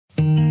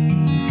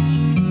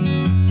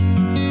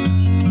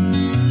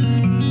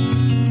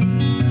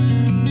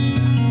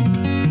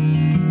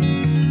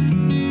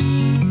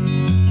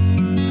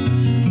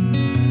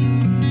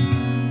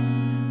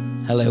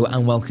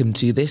and welcome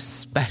to this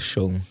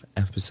special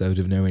episode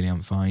of No Really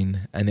I'm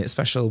Fine. And it's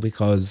special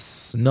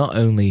because not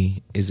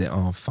only is it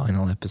our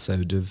final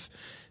episode of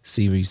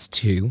Series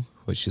 2,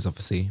 which is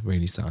obviously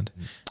really sad,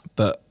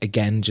 but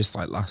again, just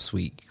like last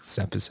week's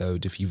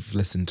episode, if you've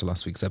listened to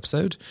last week's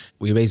episode,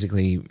 we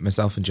basically,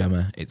 myself and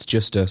Gemma, it's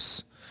just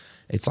us.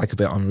 It's like a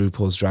bit on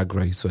RuPaul's Drag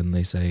Race when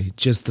they say,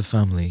 just the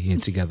family here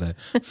together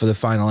for the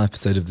final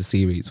episode of the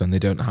series, when they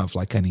don't have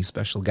like any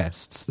special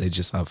guests. They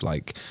just have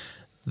like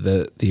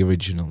the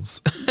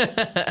originals.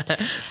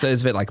 So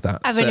it's a bit like that.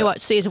 I've only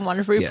watched season 1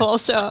 of RuPaul,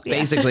 so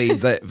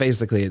yeah.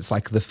 Basically it's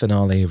like the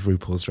finale of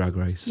RuPaul's Drag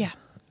Race. Yeah.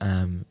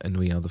 And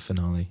we are the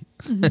finale.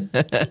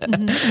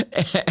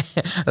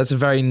 Mm-hmm. That's a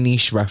very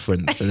niche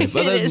reference.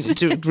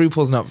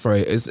 RuPaul's not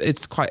very.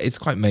 It's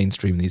quite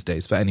mainstream these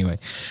days. But anyway,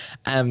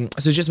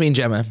 so just me and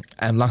Gemma.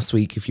 Last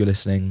week, if you're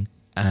listening,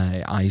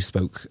 I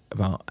spoke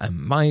about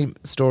my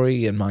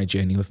story and my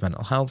journey with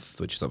mental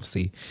health, which is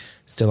obviously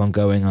still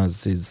ongoing,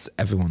 as is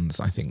everyone's.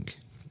 I think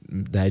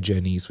their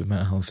journeys with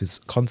mental health is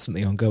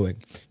constantly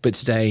ongoing. But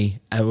today,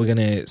 I'm going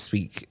to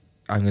speak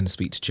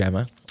to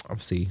Gemma,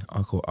 obviously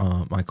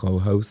my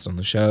co-host on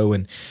the show,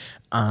 and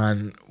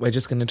we're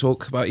just going to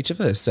talk about each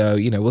other. So,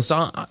 I'll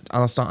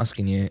start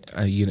asking you,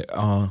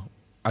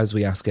 as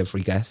we ask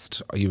every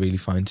guest, are you really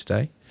fine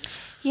today?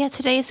 Yeah,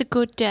 today is a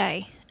good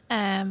day.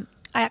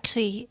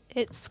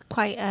 It's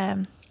quite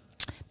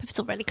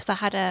pivotal really, because I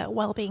had a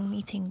wellbeing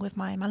meeting with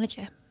my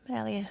manager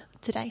earlier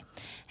today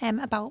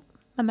about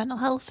my mental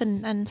health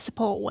and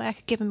support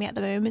work given me at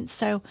the moment.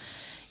 So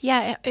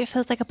yeah, it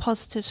feels like a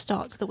positive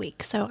start to the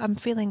week. So I'm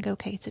feeling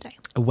okay today.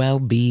 A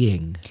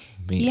well-being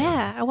meeting.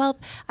 Yeah, well,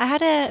 I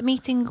had a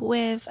meeting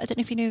with, I don't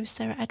know if you know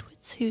Sarah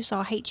Edwards, who's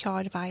our HR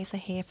advisor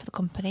here for the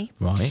company.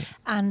 Right.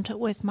 And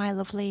with my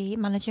lovely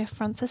manager,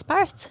 Frances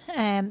Barrett.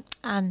 And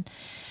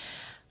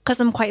because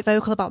I'm quite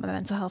vocal about my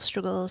mental health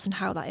struggles and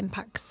how that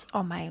impacts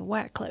on my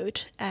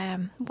workload,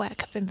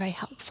 work have been very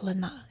helpful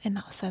in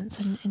that sense,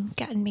 and in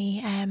getting me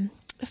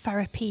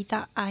therapy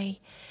that I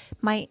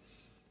might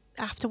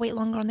have to wait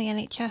longer on the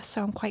NHS,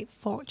 so I'm quite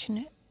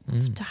fortunate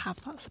to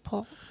have that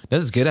support. No,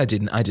 that's good. I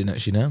didn't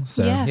actually know.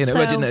 So yeah,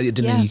 I didn't know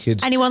you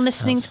could. Anyone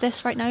listening to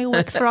this right now who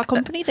works for our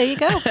company, there you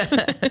go.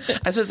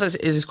 I suppose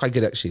it is quite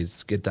good actually.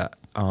 It's good that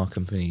our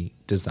company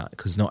does that,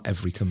 because not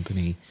every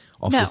company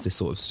offers this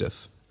sort of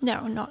stuff.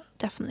 No,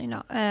 definitely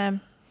not. And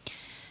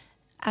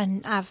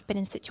I've been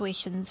in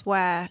situations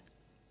where,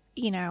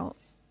 you're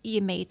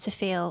made to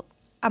feel,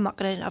 I'm not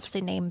going to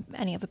obviously name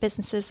any other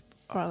businesses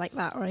or like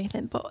that or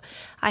anything, but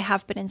I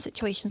have been in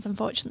situations,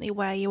 unfortunately,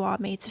 where you are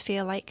made to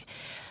feel like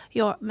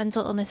your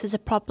mental illness is a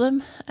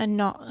problem and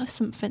not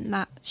something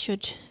that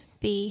should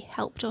be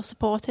helped or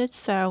supported.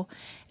 So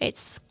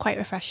it's quite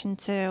refreshing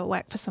to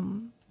work for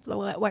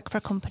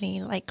a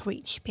company like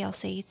Reach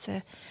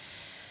PLC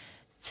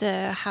to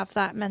have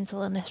that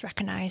mental illness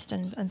recognised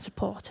and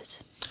supported.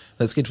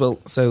 That's good. Well,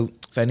 so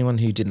for anyone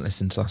who didn't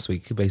listen to last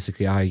week,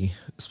 basically I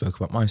spoke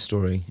about my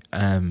story,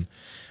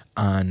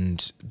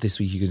 and this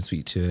week you're going to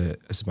speak to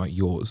us about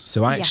yours.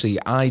 So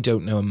I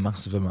don't know a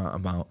massive amount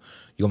about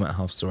your mental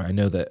health story. I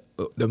know that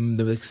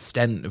the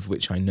extent of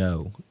which I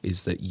know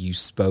is that you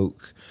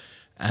spoke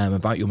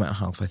about your mental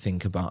health, I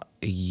think, about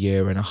a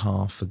year and a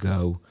half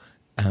ago,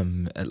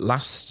 at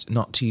last,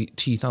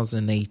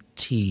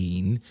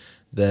 2018,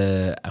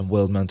 the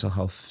World Mental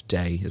Health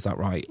Day. Is that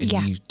right? And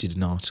you did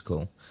an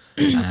article.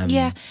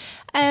 Yeah.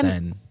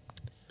 Then.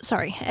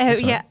 Sorry.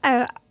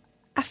 I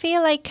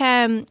feel like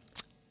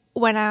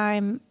when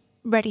I'm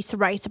ready to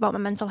write about my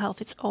mental health,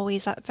 it's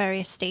always at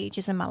various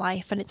stages in my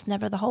life, and it's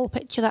never the whole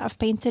picture that I've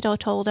painted or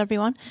told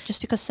everyone,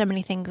 just because so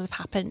many things have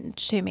happened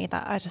to me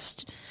that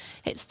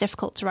it's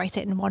difficult to write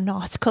it in one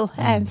article,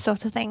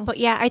 sort of thing. But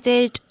yeah, I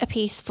did a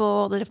piece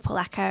for the Liverpool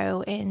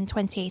Echo in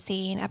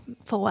 2018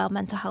 for World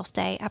Mental Health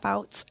Day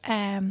about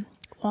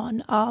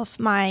one of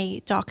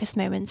my darkest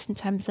moments in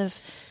terms of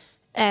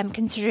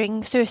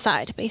considering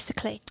suicide,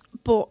 basically.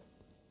 But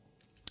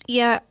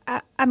yeah,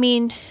 I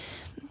mean,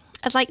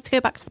 I'd like to go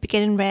back to the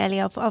beginning, really,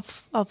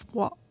 of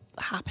what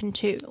happened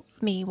to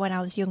me when I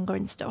was younger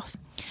and stuff.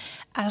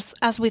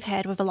 As we've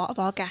heard with a lot of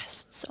our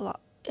guests,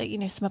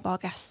 some of our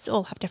guests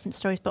all have different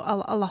stories, but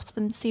a lot of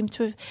them seem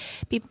to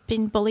have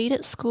been bullied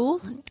at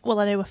school. Well,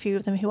 I know a few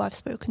of them who I've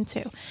spoken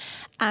to,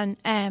 and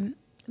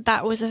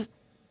that was a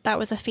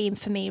theme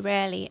for me,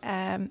 really.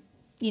 I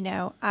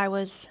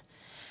was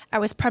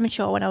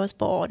premature when I was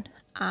born,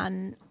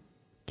 and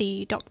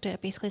the doctor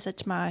basically said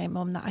to my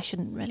mum that I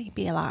shouldn't really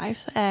be alive.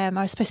 I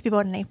was supposed to be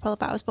born in April,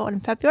 but I was born in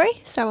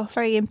February, so I was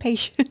very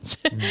impatient.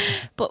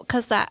 But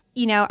because that,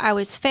 I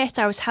was fit,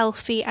 I was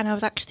healthy, and I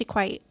was actually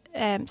quite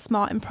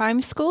smart in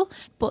primary school.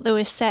 But there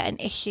were certain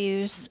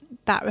issues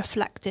that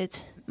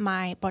reflected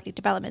my body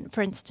development.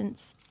 For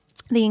instance,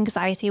 the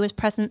anxiety was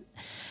present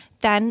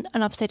then,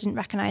 and obviously I didn't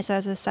recognise her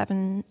as a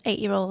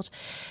 7-8-year-old.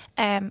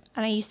 And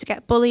I used to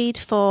get bullied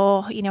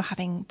for,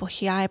 having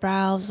bushy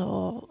eyebrows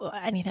or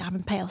anything,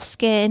 having pale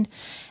skin,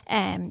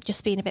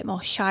 just being a bit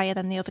more shyer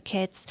than the other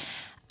kids.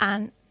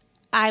 And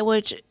I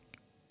would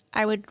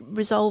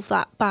resolve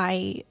that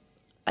by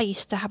I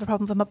used to have a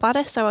problem with my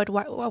bladder, so I'd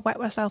wet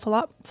myself a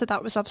lot. So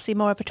that was obviously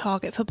more of a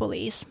target for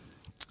bullies.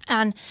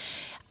 And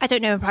I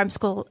don't know, in primary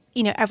school,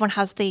 you know, everyone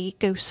has the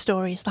ghost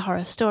stories, the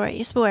horror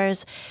stories,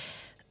 whereas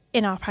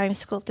in our primary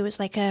school there was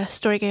like a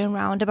story going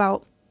around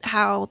about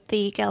how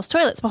the girls'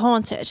 toilets were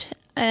haunted.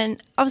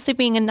 And obviously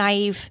being a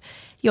naive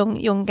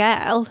young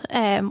girl,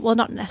 well,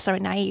 not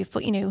necessarily naive,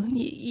 but you know,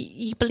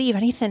 you believe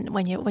anything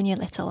when you're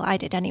little. I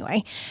did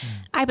anyway.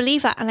 I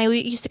believe that, and I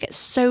used to get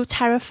so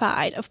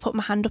terrified of putting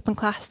my hand up in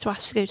class to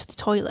ask to go to the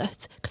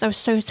toilet because I was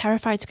so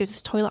terrified to go to the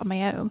toilet on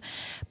my own.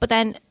 But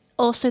then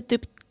also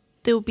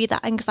there would be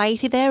that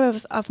anxiety there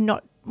of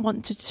not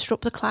wanting to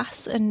disrupt the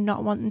class and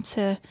not wanting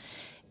to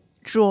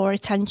draw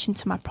attention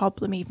to my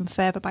problem even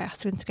further by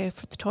asking to go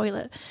for the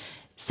toilet.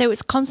 So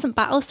it's constant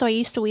battle. So I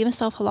used to wee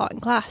myself a lot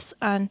in class,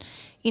 and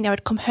you know,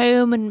 I'd come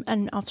home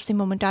and obviously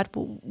mum and dad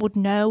would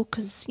know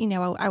because, you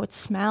know, I would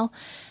smell.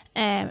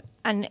 And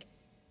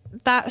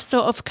that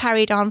sort of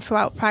carried on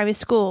throughout primary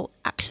school,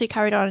 actually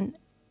carried on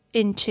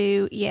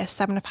into year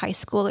 7 of high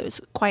school. It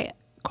was quite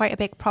a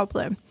big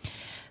problem.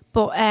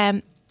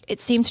 But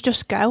it seemed to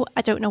just go.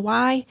 I don't know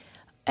why.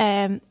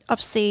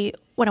 Obviously,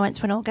 when I went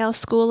to an all-girls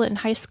school in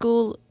high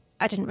school,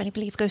 I didn't really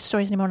believe ghost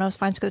stories anymore and I was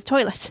fine to go to the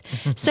toilet.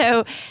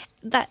 So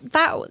that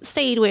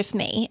stayed with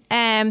me.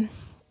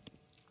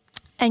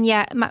 And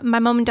yeah, my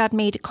mum and dad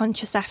made a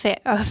conscious effort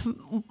of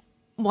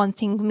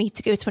wanting me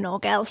to go to an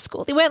all-girls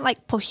school. They weren't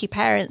like pushy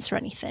parents or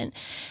anything.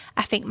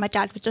 I think my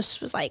dad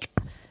was like,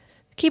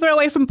 keep her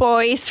away from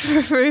boys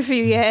for a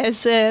few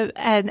years, and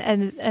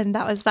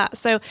that was that.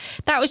 So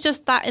that was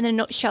just that in a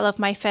nutshell of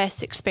my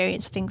first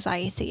experience of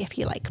anxiety, if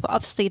you like. But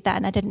obviously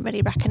then I didn't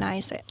really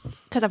recognise it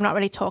because I've not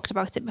really talked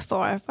about it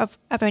before.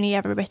 I've only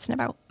ever written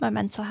about my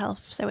mental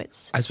health. So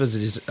it's... I suppose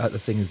it is the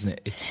thing, isn't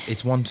it?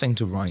 It's one thing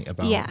to write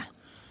about... Yeah.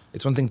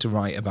 It's one thing to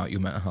write about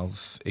your mental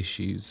health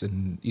issues,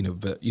 and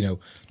but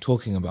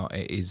talking about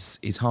it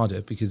is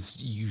harder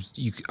because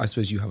you I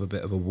suppose you have a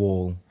bit of a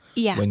wall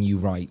when you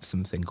write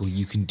something, or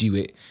you can do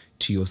it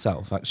to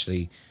yourself.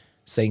 Actually,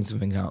 saying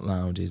something out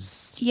loud is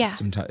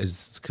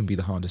sometimes can be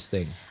the hardest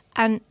thing.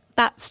 And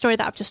that story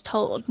that I've just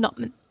told, not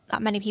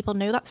that many people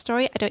know that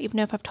story. I don't even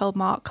know if I've told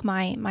Mark,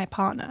 my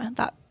partner,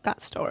 that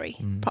story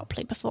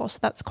properly before. So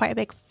that's quite a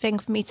big thing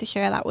for me to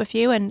share that with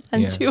you and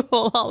to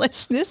all our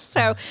listeners.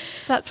 So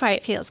that's why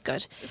it feels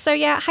good. So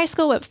yeah, high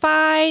school went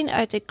fine.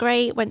 I did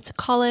great. Went to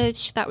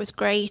college. That was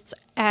great.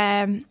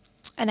 And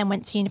then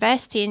went to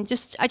university, and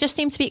I just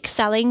seemed to be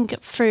excelling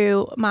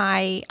through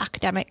my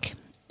academic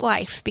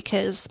life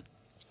because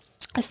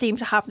I seemed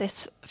to have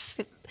this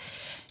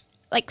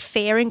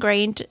fear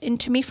ingrained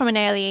into me from an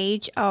early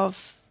age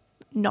of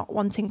not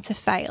wanting to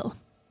fail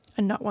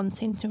and not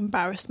wanting to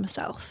embarrass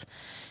myself.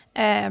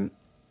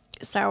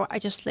 So I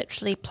just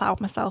literally ploughed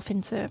myself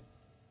into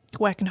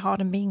working hard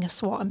and being a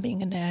SWAT and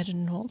being a nerd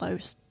and all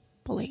those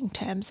bullying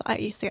terms that I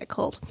used to get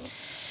called.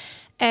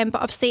 But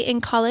obviously in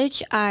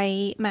college,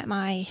 I met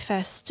my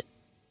first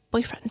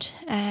boyfriend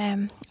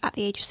at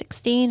the age of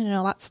 16, and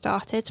all that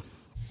started.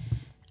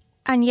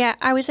 And yeah,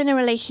 I was in a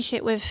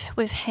relationship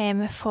with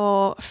him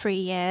for 3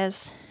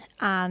 years,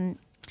 and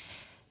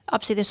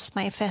obviously this was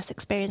my first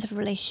experience of a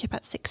relationship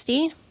at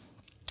 16.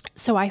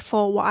 So I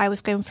thought what I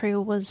was going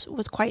through was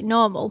quite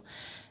normal.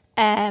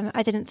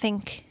 I didn't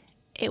think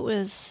it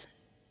was,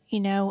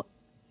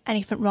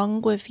 anything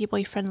wrong with your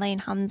boyfriend laying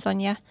hands on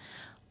you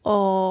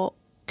or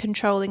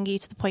controlling you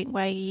to the point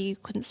where you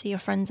couldn't see your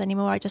friends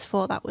anymore. I just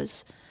thought that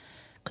was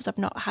because I've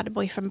not had a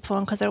boyfriend before,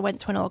 and because I went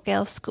to an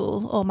all-girls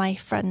school. All my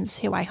friends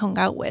who I hung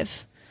out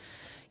with,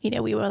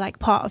 we were like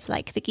part of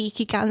like the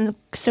geeky gang,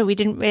 so we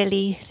didn't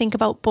really think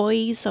about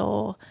boys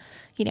or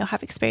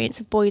have experience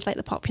of boys like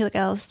the popular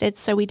girls did.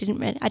 So I didn't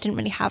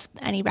really have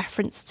any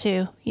reference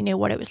to,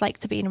 what it was like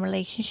to be in a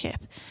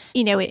relationship,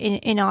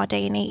 in our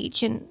day and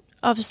age. And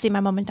obviously my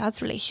mum and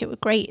dad's relationship were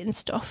great and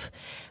stuff,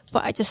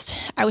 but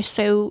I was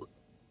so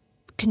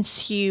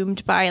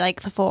consumed by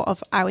like the thought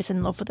of I was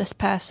in love with this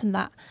person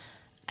that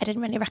I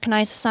didn't really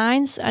recognise the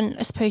signs. And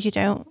I suppose you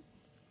don't,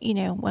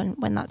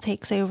 when that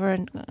takes over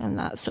and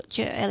that's such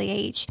an early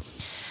age.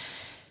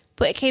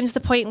 But it came to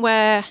the point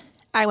where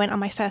I went on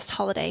my first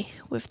holiday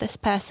with this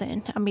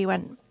person and we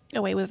went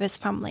away with his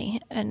family.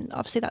 And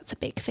obviously that's a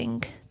big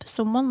thing for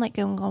someone, like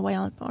going away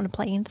on a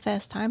plane the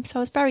first time. So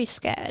I was very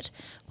scared,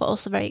 but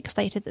also very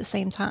excited at the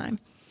same time.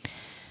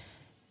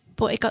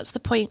 But it got to the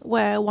point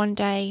where one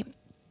day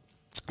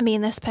me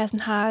and this person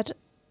had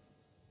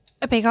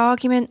a big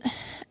argument,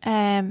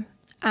 and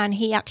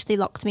he actually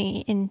locked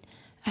me in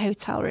a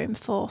hotel room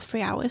for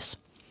 3 hours.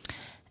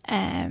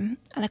 And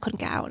I couldn't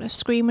get out, and I was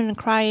screaming and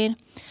crying.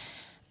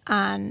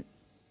 And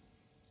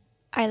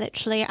I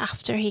literally,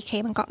 after he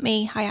came and got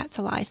me, I had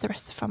to lie to the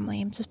rest of the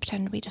family and just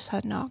pretend we just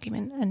had an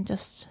argument, and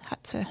just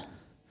had to,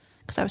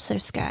 because I was so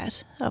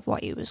scared of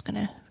what he was going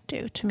to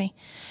do to me.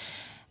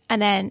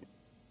 And then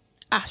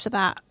after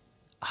that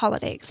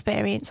holiday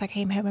experience, I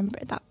came home and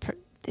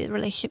the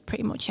relationship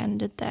pretty much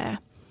ended there.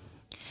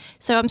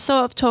 So I'm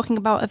sort of talking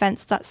about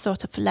events that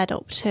sort of led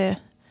up to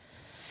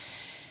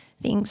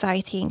the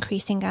anxiety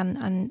increasing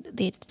and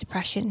the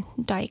depression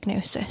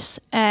diagnosis.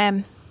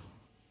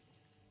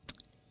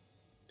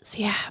 So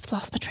yeah, I've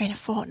lost my train of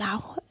thought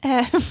now.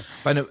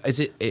 But no, is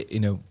it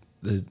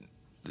the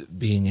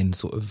being in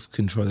sort of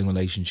controlling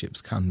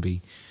relationships can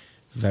be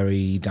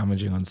very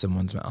damaging on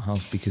someone's mental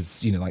health,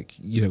 because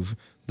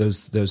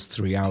those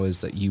 3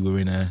 hours that you were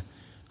in a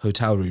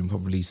hotel room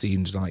probably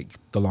seemed like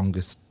the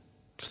longest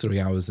 3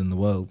 hours in the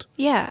world.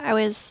 Yeah, I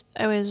was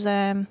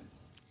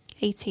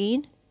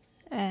 18.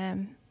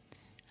 I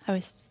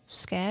was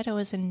scared. I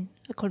was in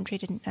a country I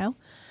didn't know.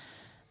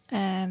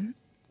 And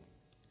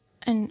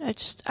I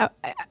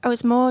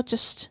was more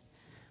just,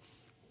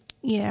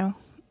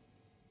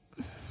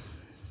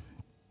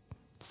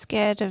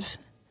 scared of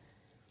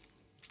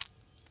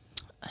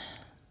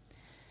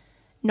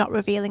not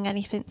revealing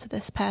anything to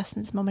this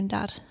person's mum and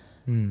dad.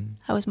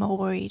 I was more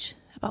worried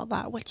about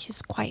that, which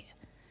is quite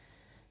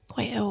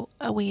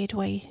a weird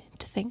way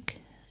to think.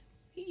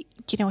 Do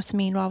you know what I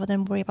mean? Rather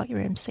than worry about your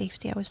own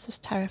safety, I was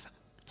just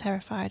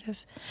terrified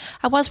of.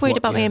 I was worried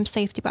about my own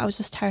safety, but I was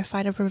just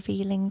terrified of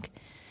revealing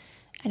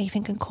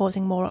anything and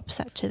causing more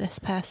upset to this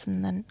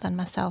person than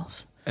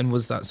myself. And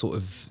was that sort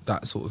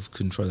of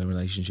controlling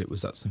relationship,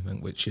 was that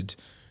something which had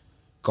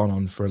gone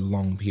on for a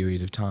long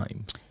period of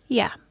time?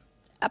 Yeah,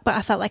 but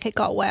I felt like it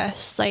got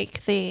worse.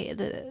 Like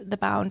the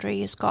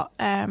boundaries got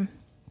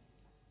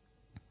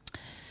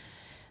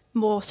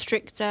more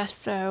stricter,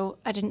 so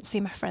I didn't see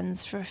my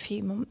friends for a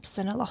few months,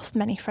 and I lost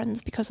many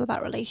friends because of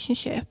that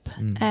relationship.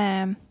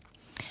 I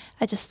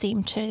just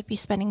seemed to be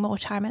spending more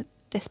time at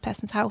this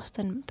person's house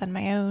than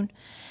my own.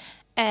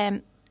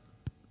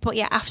 But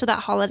yeah, after that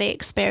holiday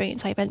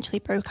experience, I eventually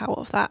broke out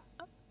of that.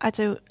 I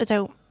don't.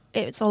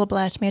 It's all a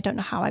blur to me. I don't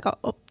know how I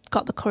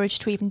got the courage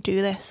to even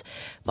do this,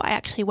 but I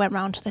actually went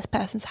round to this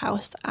person's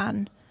house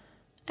and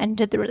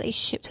ended the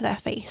relationship to their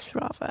face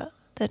rather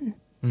than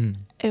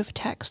over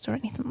text or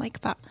anything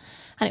like that.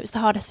 And it was the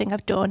hardest thing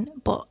I've done.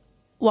 But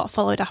what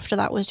followed after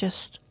that was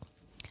just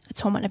a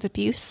torment of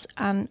abuse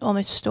and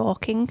almost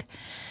stalking.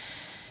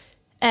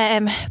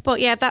 But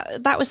yeah,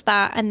 that was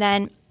that. And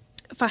then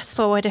fast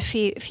forward a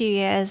few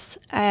years,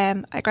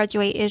 I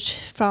graduated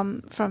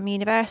from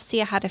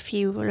university. I had a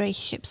few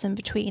relationships in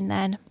between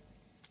then.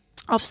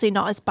 Obviously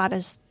not as bad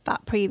as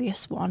that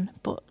previous one,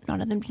 but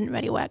none of them didn't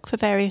really work for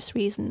various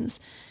reasons.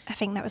 I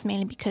think that was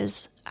mainly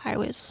because I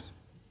was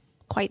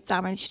quite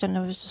damaged and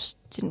I just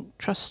didn't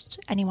trust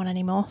anyone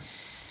anymore.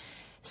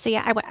 So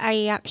yeah,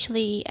 I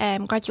actually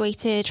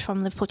graduated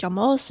from Liverpool John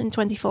Moores in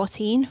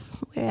 2014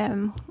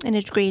 in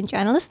a degree in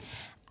journalism.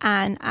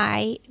 And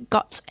I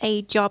got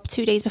a job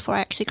 2 days before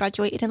I actually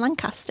graduated in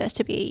Lancaster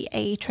to be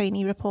a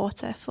trainee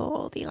reporter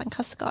for the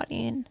Lancaster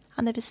Guardian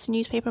and the Visitor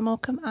newspaper in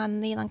Morecambe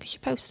and the Lancashire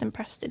Post in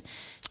Preston.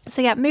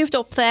 So yeah, moved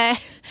up there,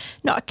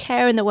 not a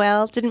care in the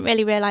world, didn't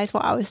really realise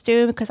what I was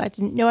doing because I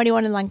didn't know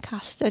anyone in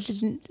Lancaster.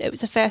 It was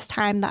the first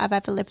time that I've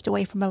ever lived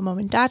away from my mum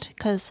and dad,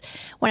 because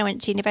when I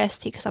went to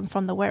university, because I'm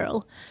from the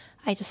Wirral,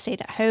 I just stayed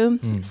at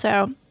home.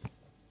 So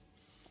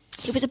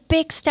it was a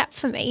big step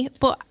for me,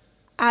 but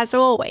as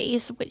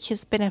always, which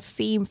has been a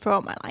theme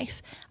throughout my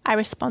life,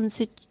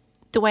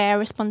 the way I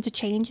respond to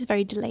change is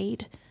very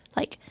delayed.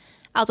 Like,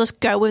 I'll just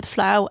go with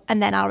flow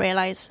and then I'll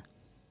realise,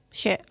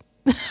 shit,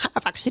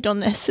 I've actually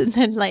done this. And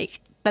then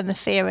the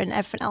fear and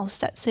everything else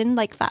sets in,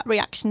 like that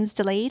reaction's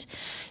delayed.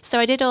 So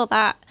I did all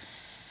that.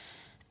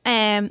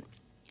 And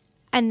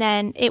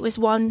then it was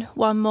one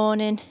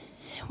morning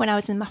when I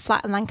was in my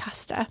flat in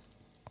Lancaster.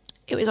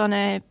 It was on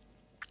a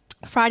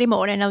Friday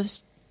morning. I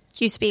was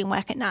due to be in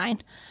work at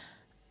 9.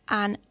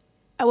 And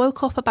I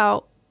woke up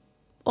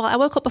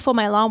before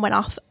my alarm went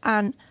off,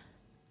 and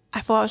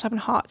I thought I was having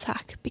a heart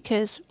attack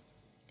because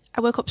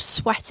I woke up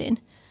sweating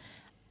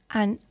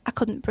and I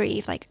couldn't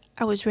breathe. Like,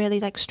 I was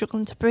really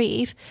struggling to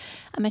breathe,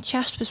 and my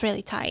chest was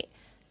really tight,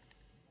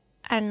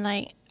 and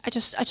I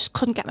just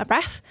couldn't get my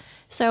breath.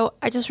 So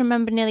I just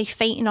remember nearly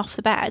fainting off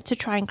the bed to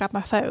try and grab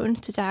my phone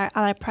to dial,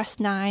 and I pressed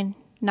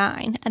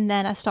 999, and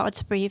then I started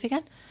to breathe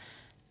again.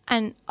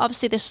 And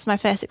obviously this was my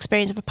first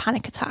experience of a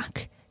panic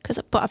attack.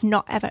 But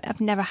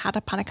I've never had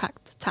a panic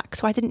attack,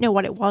 so I didn't know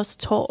what it was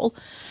at all.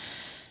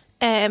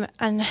 And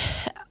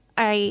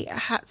I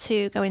had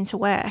to go into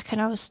work, and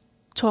I was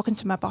talking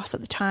to my boss at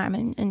the time,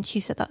 and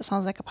she said that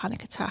sounds like a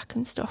panic attack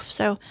and stuff.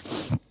 So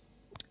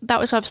that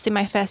was obviously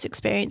my first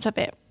experience of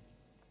it,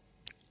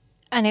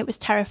 and it was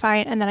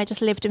terrifying. And then I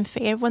just lived in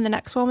fear of when the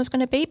next one was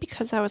going to be,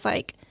 because I was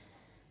like,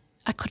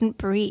 I couldn't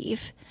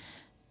breathe.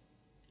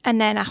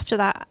 And then after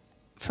that,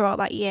 throughout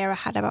that year, I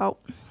had about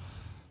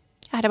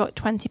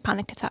 20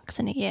 panic attacks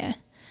in a year.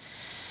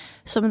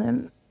 Some of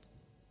them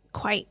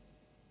quite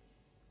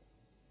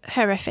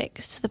horrific,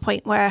 to the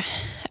point where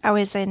I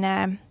was in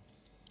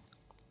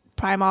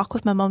Primark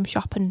with my mum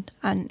shopping,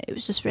 and it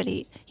was just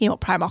really, you know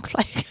what Primark's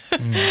like.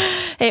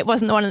 It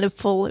wasn't the one in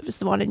Liverpool, it was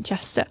the one in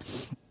Chester.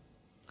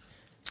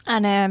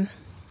 And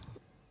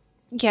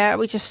yeah,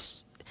 we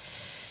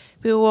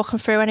were walking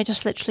through, and I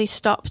just literally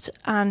stopped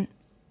and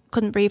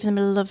couldn't breathe in the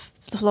middle of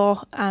the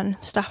floor, and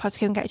staff had to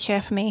go and get a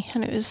chair for me,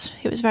 and it was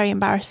very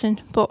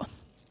embarrassing. But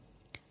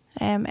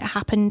It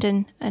happened,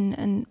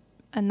 and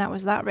that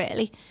was that,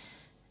 really.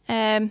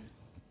 So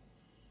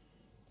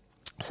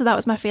that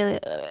was my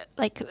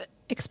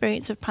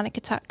experience of panic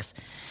attacks.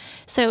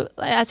 So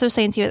as I was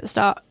saying to you at the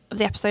start of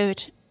the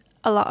episode,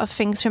 a lot of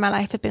things through my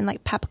life have been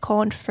like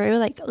peppercorned through,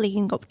 like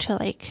leading up to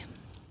like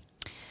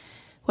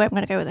where I'm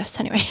going to go with this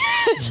anyway.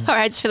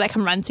 Sorry, I just feel like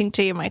I'm ranting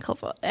to you, Michael.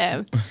 But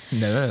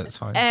no, that's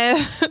fine.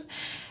 I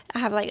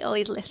have like all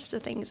these lists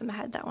of things in my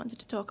head that I wanted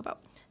to talk about.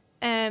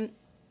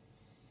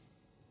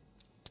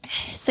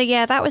 So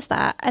yeah, that was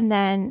that, and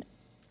then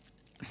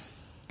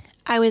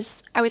I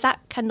was at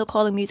Kendal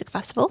Calling Music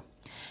Festival.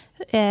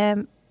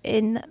 It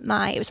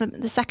was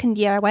the second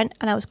year I went,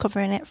 and I was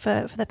covering it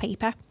for the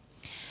paper.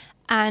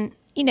 And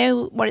you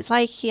know what it's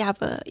like. You have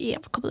a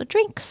couple of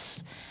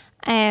drinks.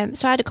 So I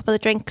had a couple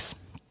of drinks,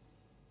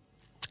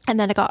 and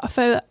then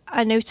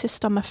I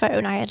noticed on my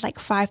phone I had like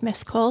 5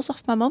 missed calls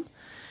off my mum.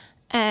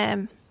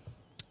 And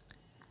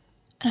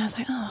I was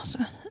like, oh.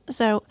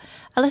 So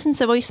I listened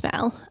to the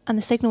voicemail, and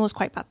the signal was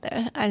quite bad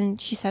there.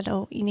 And she said,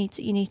 "Oh, you need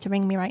to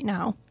ring me right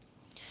now."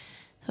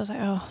 So I was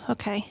like, "Oh,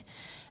 okay."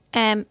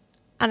 And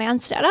I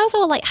answered it, and I was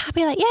all like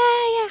happy, like, yeah.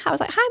 I was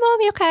like, "Hi,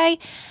 Mum, you okay?"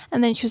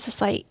 And then she was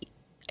just like,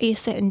 "Are you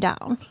sitting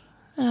down?"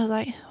 And I was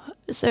like,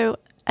 so.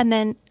 And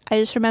then I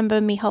just remember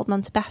me holding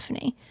on to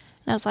Bethany,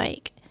 and I was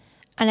like,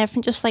 and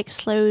everything just like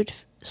slowed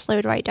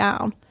right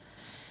down.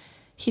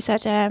 She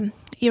said,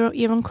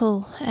 "Your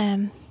uncle,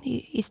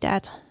 he's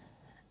dead."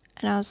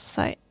 And I was just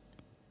like,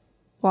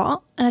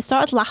 what? And I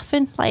started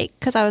laughing, like,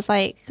 because I was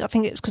like, I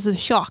think it was because of the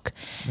shock.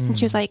 And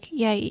she was like,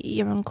 yeah,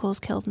 your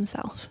uncle's killed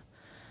himself.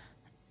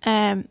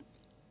 And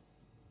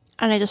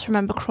I just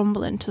remember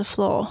crumbling to the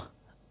floor.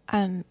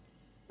 And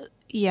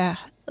yeah,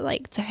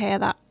 like, to hear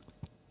that,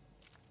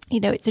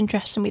 you know, it's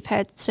interesting. We've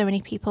heard so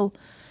many people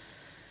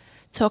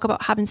talk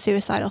about having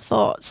suicidal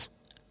thoughts.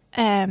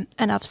 And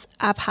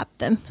I've had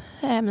them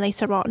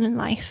later on in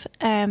life.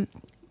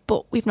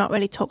 But we've not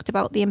really talked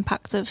about the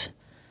impact of,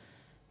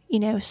 you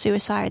know,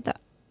 suicide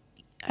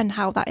and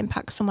how that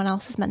impacts someone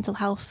else's mental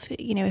health,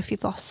 you know, if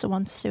you've lost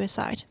someone to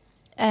suicide.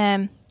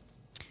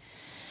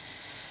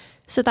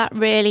 So that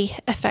really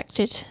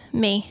affected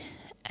me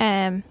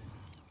for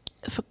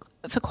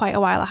quite a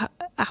while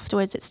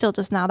afterwards. It still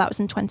does now. That was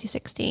in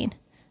 2016.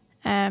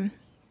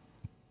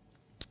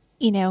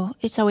 You know,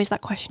 it's always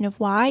that question of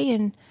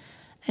why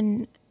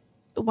and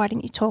why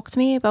didn't you talk to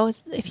me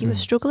about if you were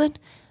struggling?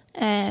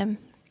 And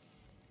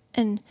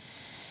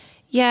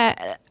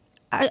yeah,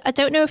 I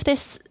don't know if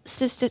this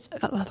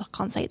I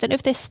can't say. I don't know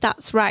if this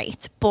stat's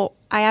right, but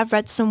I have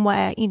read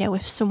somewhere, you know,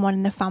 if someone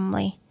in the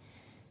family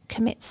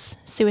commits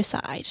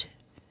suicide,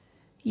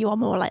 you are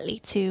more likely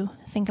to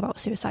think about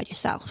suicide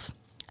yourself.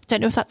 I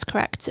don't know if that's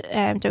correct.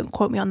 Don't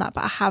quote me on that,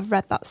 but I have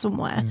read that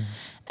somewhere.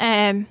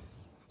 And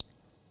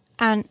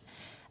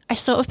I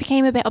sort of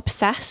became a bit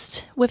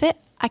obsessed with it.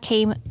 I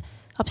came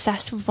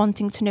obsessed with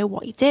wanting to know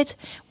what he did,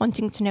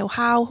 wanting to know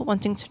how,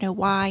 wanting to know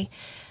why.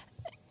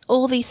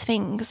 All these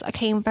things, I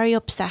became very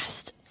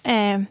obsessed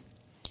to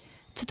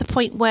the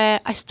point where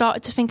I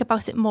started to think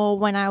about it more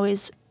when I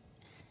was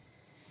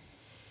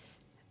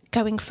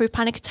going through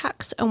panic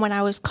attacks and when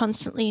I was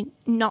constantly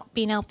not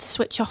being able to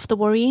switch off the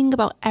worrying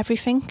about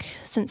everything.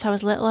 Since I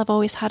was little, I've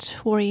always had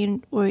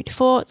worried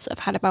thoughts. I've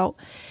had about,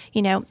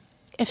 you know,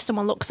 if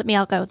someone looks at me,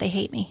 I'll go, they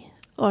hate me.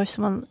 Or if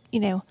someone, you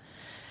know,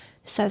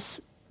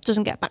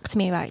 doesn't get back to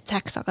me by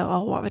text, I'll go,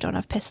 oh, what have I done?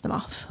 I've pissed them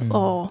off.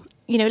 Or,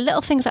 you know,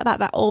 little things like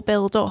that all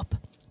build up.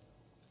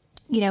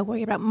 You know,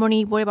 worry about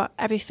money, worry about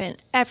everything.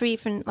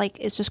 Everything, like,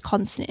 is just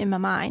constant in my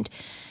mind.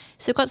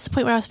 So it got to the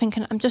point where I was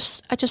thinking, I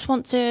just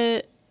want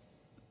to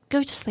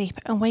go to sleep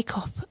and wake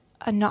up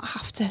and not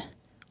have to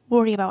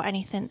worry about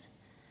anything.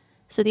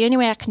 So the only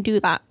way I can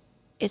do that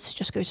is to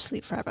just go to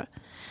sleep forever.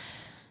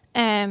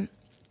 And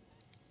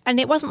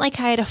it wasn't like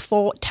I had a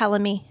thought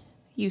telling me,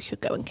 you should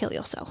go and kill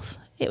yourself.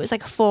 It was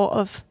like a thought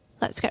of,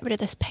 let's get rid of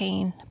this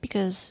pain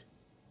because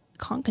I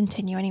can't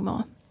continue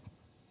anymore.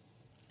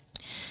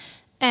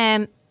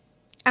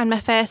 And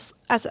my first,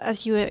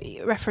 as you were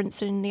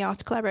referencing in the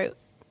article I wrote,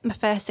 my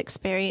first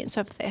experience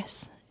of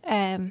this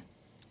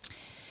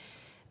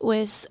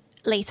was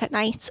late at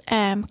night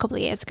a couple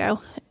of years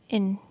ago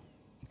in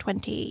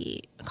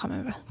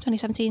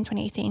 2017,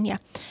 2018, yeah.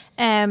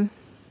 I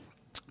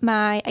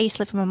used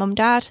to live with my mum and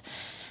dad,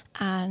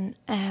 and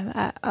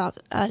I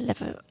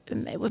live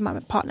with my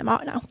partner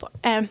Mark now, but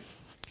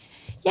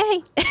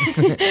yay.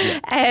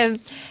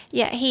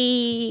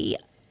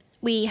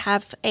 We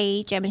have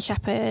a German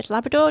Shepherd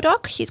Labrador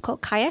dog. She's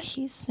called Kaya.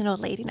 She's an old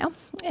lady now.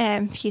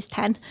 She's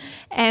 10.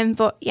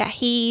 But yeah,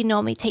 he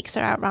normally takes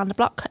her out around the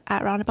block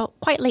at around about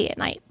quite late at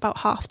night, about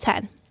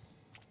 10:30,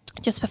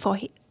 just before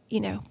we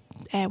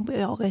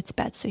all go to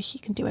bed so she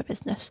can do her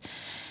business.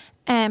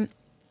 But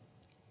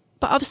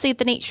obviously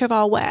the nature of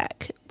our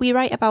work, we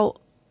write about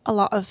a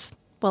lot of,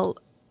 well,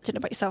 I don't know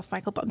about yourself,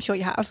 Michael, but I'm sure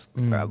you have,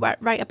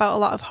 write about a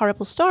lot of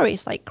horrible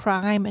stories like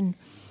crime and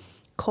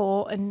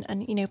court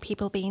and you know,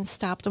 people being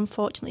stabbed,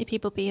 unfortunately,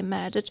 people being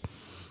murdered.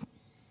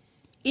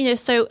 You know,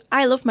 so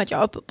I love my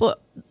job,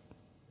 but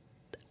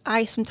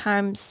I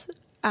sometimes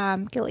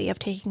I'm guilty of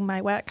taking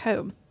my work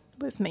home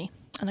with me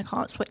and I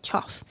can't switch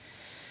off.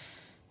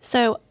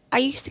 So I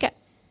used to get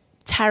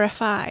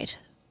terrified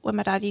when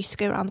my dad used to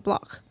go around the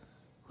block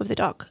with the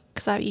dog,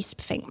 because I used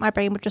to think, my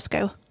brain would just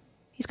go,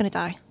 he's going to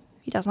die.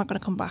 Your dad's not going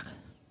to come back.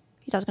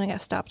 Your dad's going to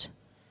get stabbed.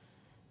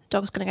 The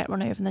dog's going to get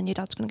run over, and then your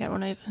dad's going to get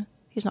run over.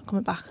 He's not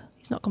coming back.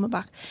 He's not coming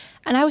back.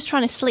 And I was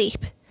trying to sleep,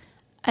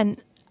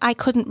 and I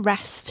couldn't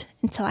rest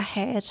until I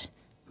heard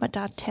my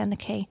dad turn the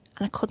key,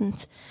 and I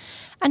couldn't.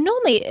 And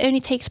normally it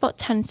only takes about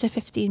 10 to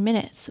 15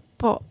 minutes,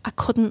 but I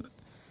couldn't.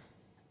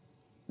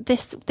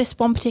 This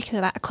one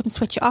particular night, I couldn't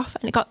switch it off,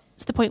 and it got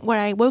to the point where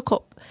I woke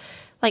up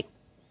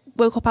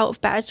out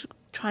of bed,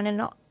 trying to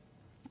not,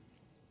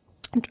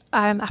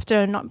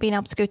 after not being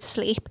able to go to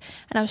sleep,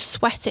 and I was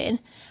sweating,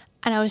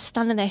 and I was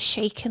standing there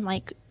shaking,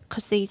 like,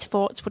 because these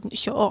thoughts wouldn't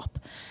shut up,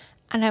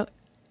 and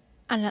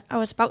I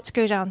was about to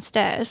go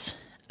downstairs,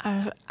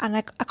 and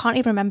I can't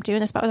even remember doing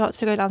this, but I was about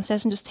to go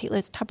downstairs and just take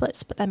loads of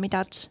tablets, but then my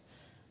dad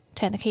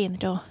turned the key in the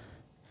door,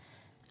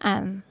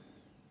 and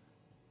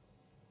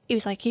he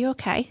was like, "Are you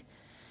okay?"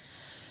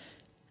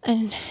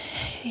 And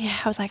yeah,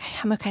 I was like,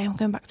 "I'm okay, I'm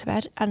going back to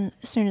bed." And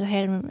as soon as I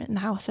heard him in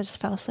the house, I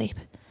just fell asleep.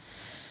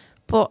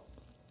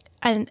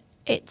 And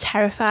it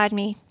terrified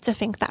me to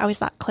think that I was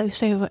that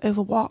close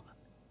over what?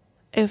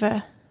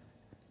 Over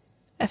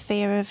a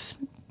fear of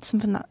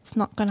something that's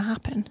not going to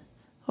happen,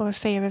 or a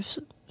fear of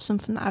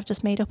something that I've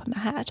just made up in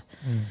my head.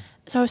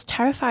 So I was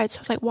terrified. So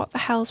I was like, what the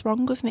hell's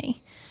wrong with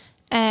me?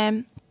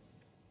 So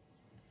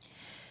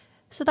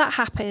that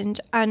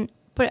happened.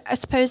 But I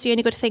suppose the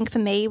only good thing for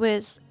me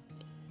was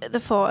the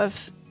thought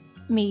of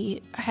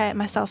me hurting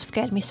myself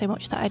scared me so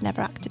much that I'd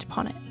never acted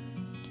upon it.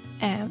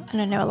 And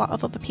I know a lot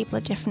of other people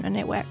are different, and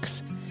it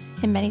works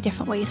in many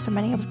different ways for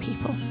many other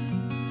people.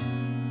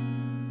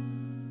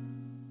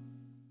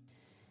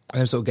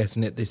 I'm sort of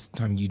guessing at this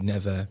time you'd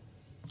never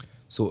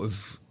sort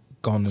of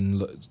gone and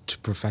looked to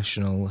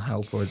professional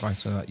help or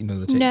advice on that,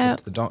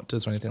 to the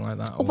doctors or anything like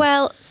that? Or?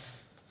 Well,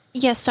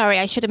 yes, sorry,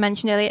 I should have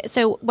mentioned earlier.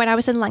 So when I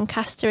was in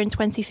Lancaster in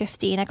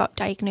 2015, I got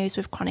diagnosed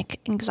with chronic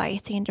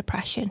anxiety and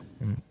depression.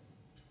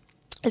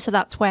 So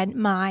that's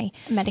when my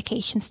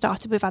medication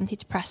started with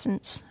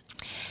antidepressants.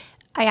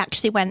 I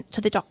actually went to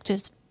the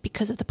doctors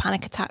because of the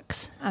panic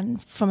attacks,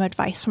 and from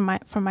advice from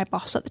my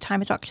boss at the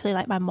time. It's actually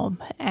like my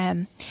mum.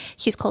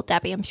 She's called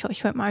Debbie. I'm sure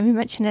she won't mind me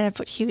mentioning her,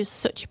 but she was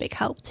such a big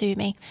help to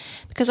me,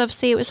 because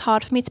obviously it was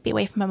hard for me to be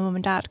away from my mum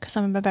and dad, because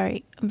I'm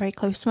very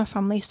close to my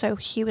family. So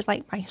she was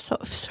like my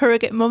sort of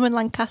surrogate mum in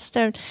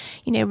Lancaster,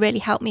 and really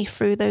helped me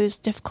through those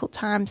difficult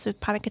times of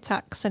panic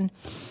attacks. And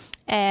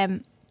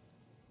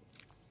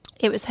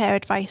it was her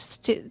advice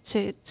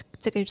to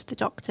go to the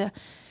doctor.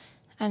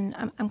 And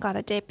I'm glad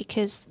I did,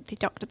 because the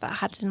doctor that I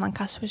had in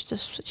Lancaster was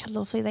just such a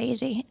lovely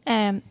lady.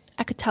 I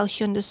could tell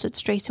she understood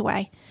straight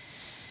away,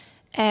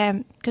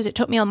 because it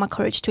took me all my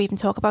courage to even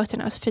talk about it.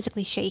 And I was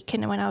physically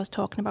shaking when I was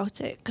talking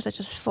about it, because I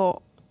just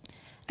thought,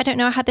 I don't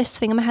know, I had this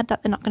thing in my head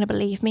that they're not going to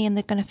believe me, and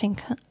they're going to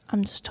think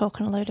I'm just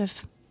talking a load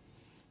of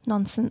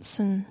nonsense,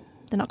 and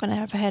they're not going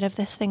to ever heard of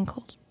this thing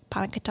called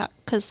panic attack.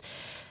 Because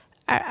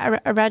I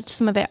read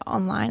some of it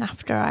online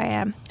after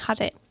I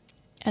had it,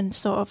 and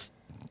sort of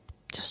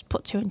just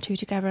put two and two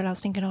together, and I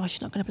was thinking, oh,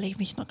 she's not going to believe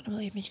me, she's going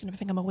to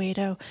think I'm a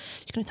weirdo,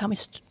 she's going to tell me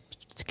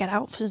to get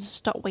out, to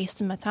stop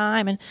wasting my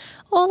time, and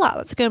all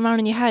that's going around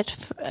in your head.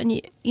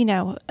 And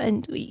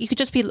and you could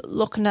just be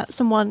looking at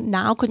someone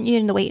now, couldn't you,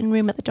 in the waiting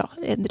room at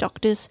in the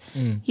doctors.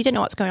 You don't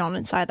know what's going on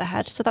inside their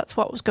head. So that's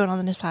what was going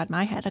on inside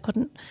my head. I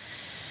couldn't.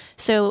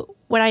 So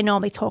when I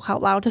normally talk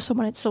out loud to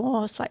someone, it's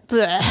almost like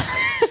bleh.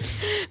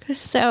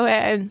 So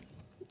I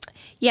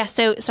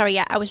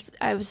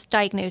was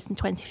diagnosed in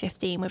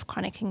 2015 with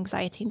chronic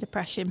anxiety and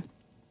depression.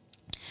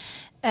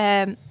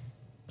 But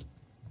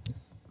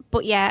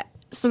yeah,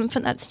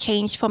 something that's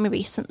changed for me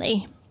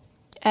recently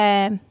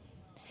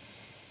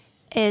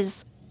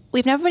is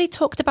we've never really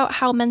talked about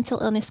how mental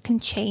illness can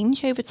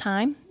change over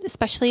time,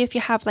 especially if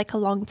you have like a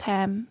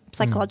long-term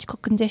psychological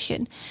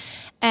condition.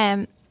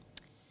 I'm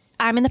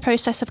in the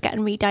process of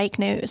getting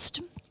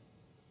re-diagnosed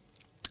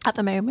at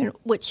the moment,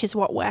 which is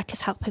what work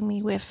is helping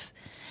me with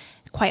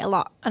quite a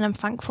lot, and I'm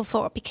thankful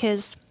for it,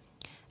 because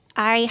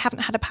I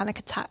haven't had a panic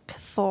attack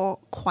for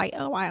quite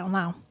a while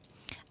now,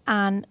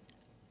 and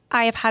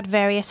I have had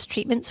various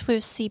treatments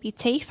with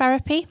CBT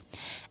therapy.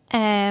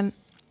 That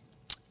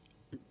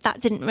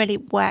didn't really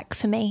work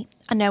for me.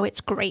 I know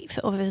it's great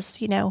for others,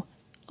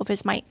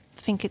 others might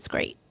think it's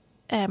great,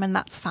 and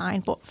that's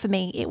fine, but for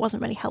me it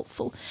wasn't really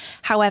helpful.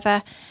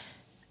 However,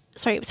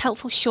 it was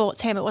helpful short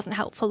term, it wasn't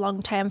helpful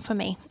long term for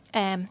me.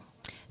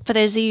 For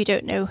those of you who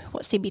don't know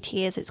what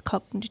CBT is, it's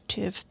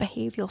cognitive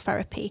behavioural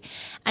therapy,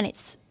 and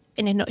it's,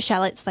 in a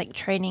nutshell, it's like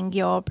training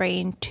your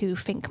brain to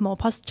think more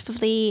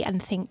positively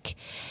and think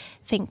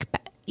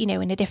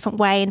in a different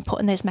way, and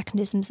putting those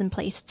mechanisms in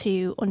place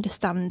to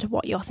understand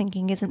what you're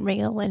thinking isn't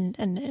real, and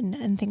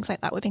things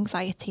like that. With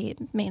anxiety,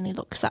 it mainly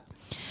looks at.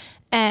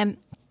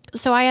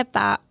 So I had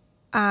that,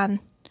 and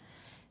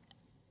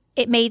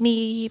it made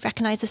me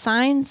recognise the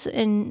signs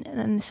and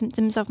the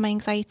symptoms of my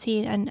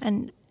anxiety,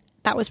 and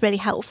that was really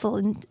helpful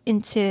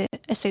into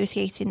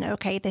associating,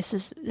 okay, this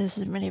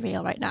isn't really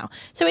real right now.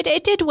 So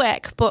it did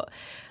work, but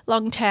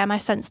long term I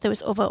sensed there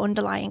was other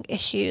underlying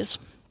issues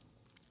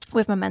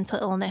with my mental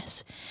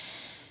illness.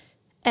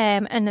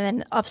 And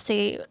then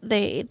obviously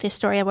the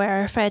story where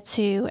I referred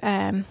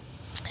to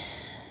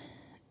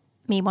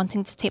me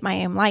wanting to take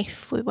my own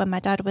life when my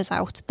dad was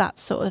out, that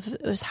sort of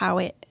was how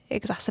it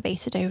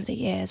exacerbated over the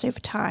years, over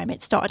time.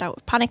 It started out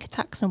with panic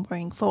attacks and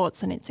worrying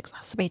thoughts, and it's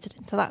exacerbated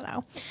into that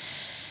now.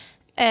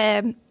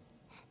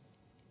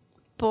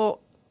 But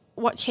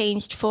what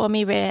changed for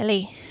me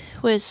really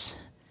was,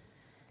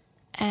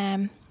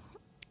 sorry,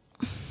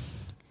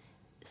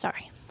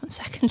 1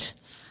 second.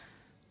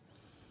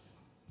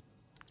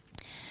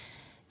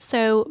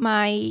 So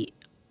my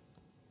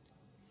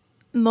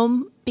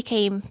mum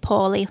became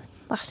poorly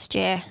last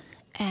year.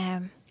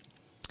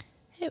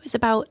 It was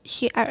about,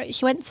 she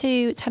went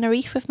to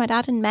Tenerife with my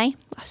dad in May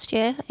last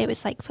year. It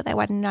was like for their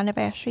wedding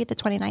anniversary, the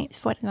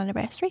 29th wedding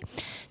anniversary.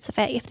 It's the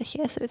 30th this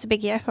year, so it's a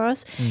big year for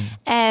us.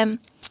 And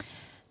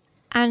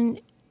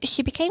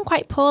she became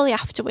quite poorly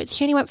afterwards.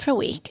 She only went for a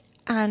week,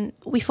 and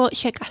we thought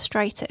she had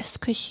gastritis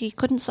because she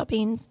couldn't stop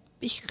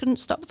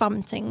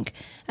vomiting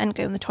and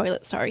going to the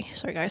toilet. Sorry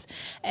guys.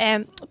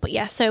 But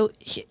yeah, so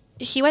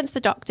she went to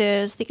the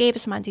doctors. They gave her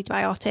some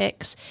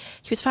antibiotics.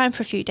 She was fine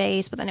for a few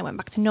days, but then it went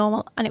back to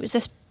normal. And it was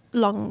this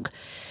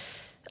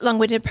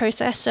long-winded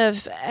process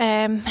of,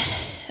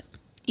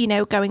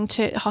 going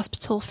to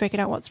hospital,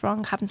 figuring out what's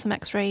wrong, having some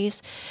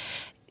x-rays,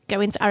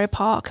 going to Arrow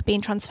Park,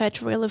 being transferred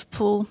to Royal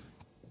Liverpool.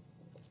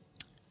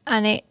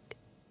 And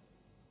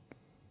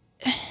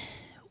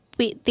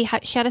she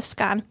had a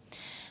scan,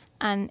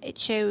 and it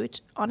showed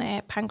on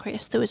her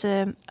pancreas there was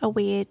a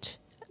weird,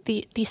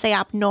 they say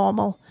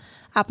abnormal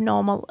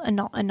and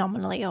not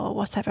anomaly or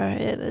whatever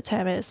the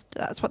term is.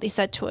 That's what they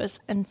said to us,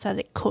 and said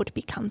it could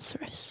be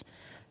cancerous.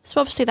 So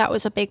obviously that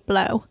was a big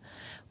blow,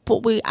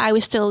 but I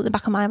was still, in the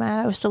back of my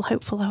mind, I was still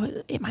hopeful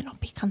that it might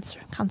not be cancer.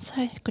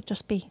 It could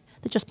just be,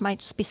 might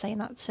just be saying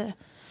that to,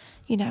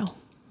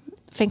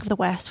 think of the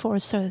worst for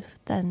us, so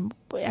then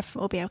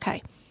everything will be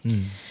okay.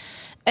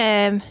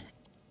 And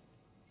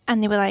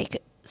they were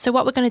like, so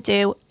what we're going to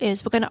do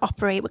is we're going to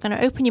operate, we're going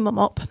to open your mum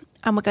up,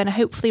 and we're going to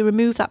hopefully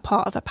remove that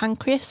part of her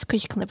pancreas,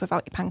 because you can live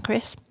without your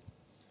pancreas.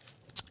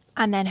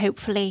 And then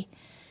hopefully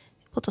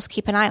we'll just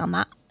keep an eye on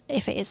that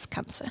if it is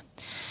cancer.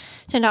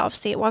 Turned out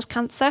obviously it was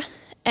cancer.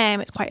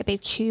 It's quite a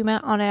big tumour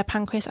on her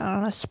pancreas and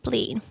on her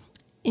spleen.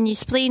 And your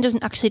spleen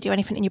doesn't actually do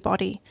anything in your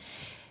body.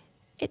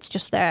 It's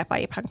just there by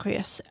your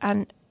pancreas.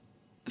 And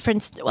for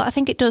instance, well, I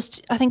think it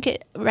does. I think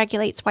it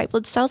regulates white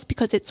blood cells,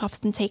 because it's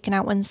often taken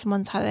out when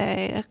someone's had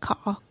a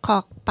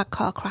bad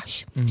car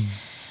crash.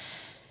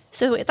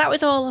 So that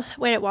was all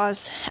where it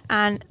was,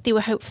 and they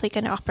were hopefully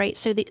going to operate.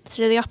 So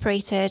they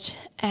operated.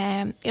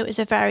 It was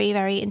a very,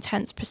 very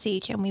intense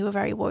procedure, and we were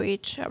very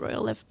worried at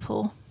Royal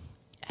Liverpool,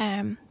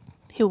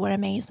 who were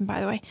amazing, by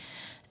the way.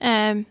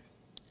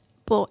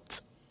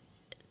 But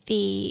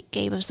they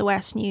gave us the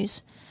worst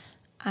news,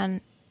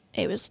 and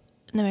it was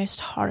the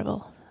most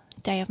horrible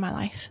day of my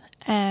life.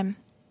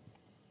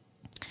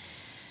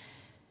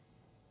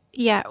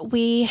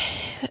 We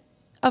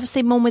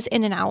obviously, mum was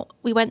in and out.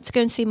 We went to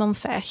go and see mum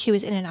first. She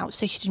was in and out,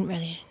 so she didn't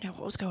really know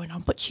what was going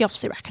on, but she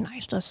obviously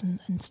recognised us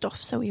and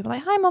stuff. So we were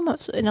like, hi mum. I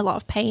was in a lot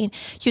of pain.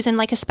 She was in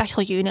like a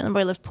special unit in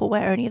Royal Liverpool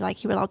where only you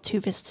were allowed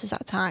 2 visitors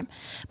at a time.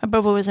 My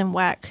brother was in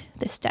work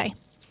this day.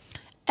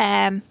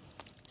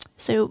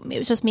 So it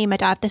was just me and my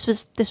dad. This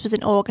was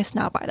in August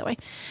now, by the way,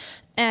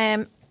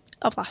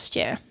 of last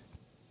year.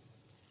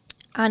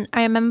 And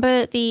I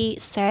remember the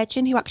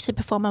surgeon who actually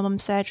performed my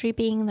mum's surgery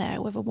being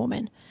there with a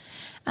woman,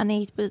 and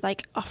they were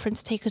like offering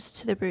to take us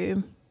to a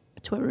room,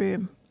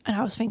 and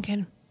I was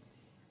thinking,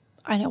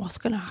 I know what's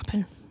going to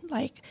happen.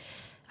 Like,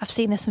 I've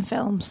seen this in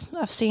films.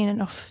 I've seen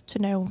enough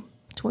to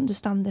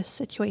understand this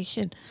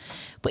situation.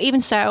 But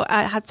even so,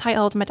 I had tight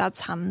hold of my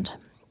dad's hand.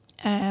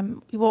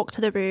 We walked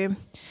to the room,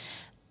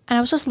 and I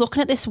was just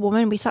looking at this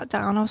woman. We sat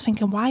down. I was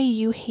thinking, why are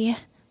you here?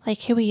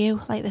 Like, who are you?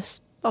 Like,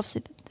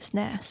 obviously this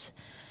nurse.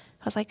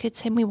 I was like, it's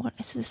him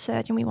it's the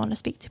surgeon we want to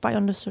speak to, but I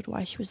understood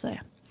why she was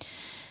there.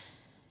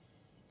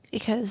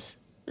 Because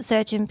the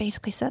surgeon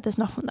basically said there's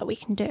nothing that we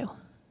can do.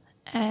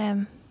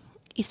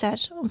 He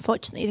said,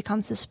 unfortunately, the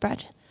cancer's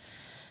spread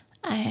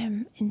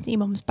in your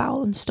mum's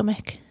bowel and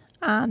stomach,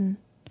 and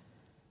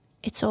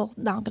it's all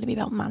now going to be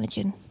about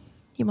managing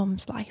your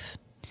mum's life.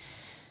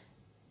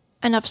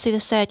 And obviously the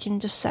surgeon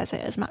just says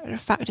it as a matter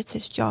of fact, it's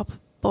his job,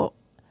 but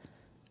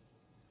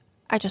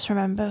I just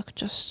remember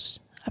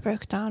I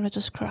broke down, I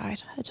just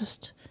cried.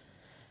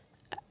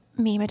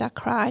 Me and my dad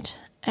cried.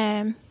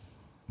 And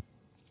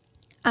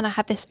I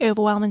had this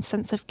overwhelming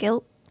sense of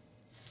guilt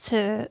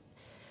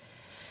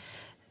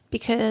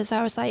because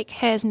I was like,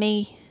 here's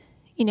me,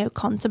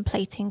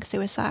 contemplating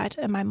suicide,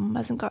 and my mum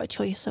hasn't got a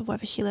choice of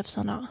whether she lives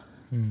or not.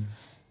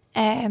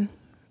 And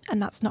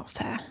that's not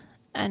fair.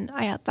 And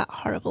I had that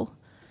horrible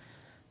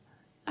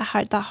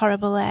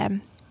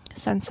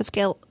sense of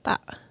guilt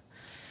that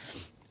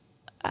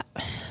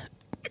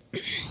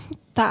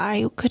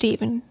I could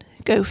even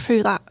go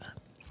through that.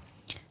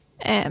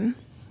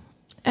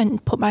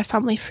 and put my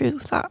family through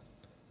that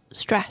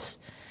stress.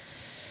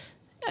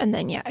 And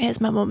then,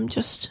 here's my mum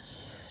just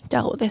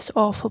dealt with this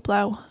awful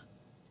blow,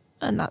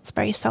 and that's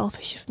very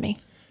selfish of me.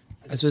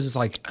 I suppose it's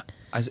like,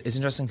 it's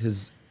interesting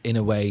because in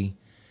a way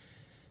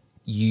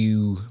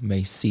you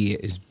may see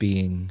it as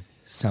being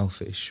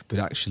selfish, but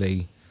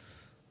actually,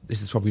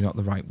 this is probably not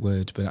the right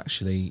word, but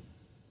actually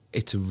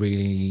it's a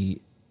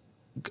really,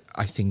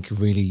 I think, a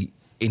really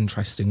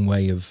interesting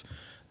way of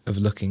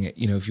looking at,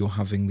 if you're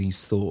having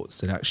these thoughts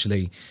that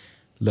actually,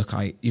 look,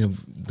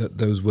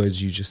 those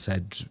words you just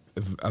said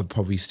will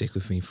probably stick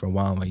with me for a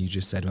while, where you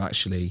just said, well,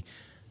 actually,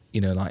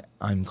 like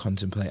I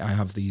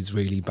have these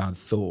really bad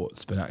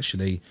thoughts, but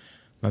actually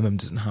my mum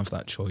doesn't have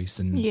that choice.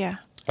 And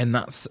and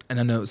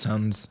I know it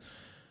sounds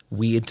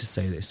weird to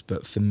say this,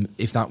 but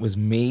if that was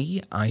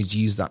me, I'd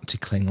use that to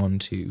cling on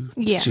to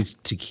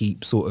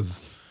keep sort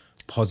of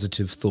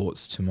positive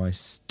thoughts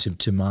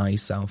to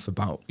myself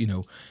about,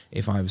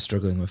 if I was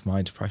struggling with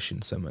my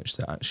depression so much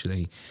that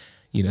actually,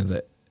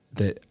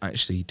 that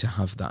actually to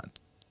have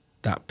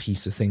that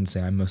piece of thing to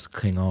say I must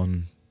cling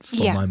on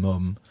for my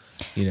mum,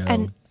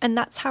 And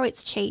that's how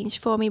it's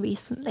changed for me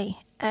recently.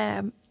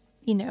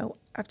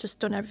 I've just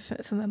done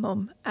everything for my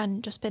mum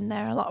and just been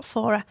there a lot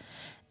for her.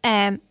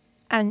 And,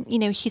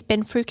 she's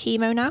been through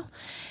chemo now.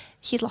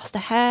 She's lost her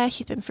hair,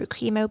 she's been through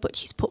chemo, but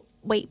she's put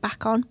weight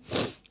back on.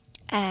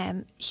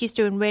 She's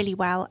doing really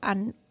well,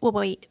 and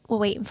we're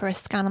waiting for a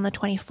scan on the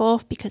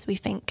 24th because we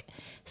think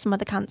some of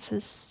the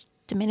cancer's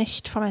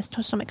diminished from her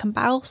stomach and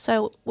bowel.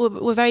 So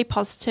we're very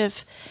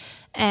positive.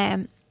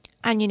 And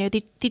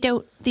they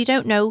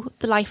don't know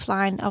the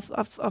lifeline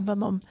of my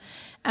mum.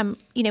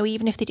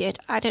 Even if they did,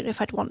 I don't know if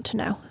I'd want to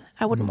know.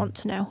 I wouldn't want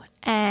to know.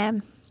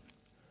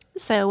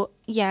 So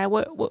yeah,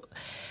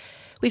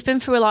 we've been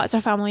through a lot as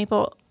a family,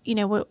 but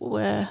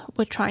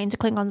we're trying to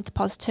cling on to the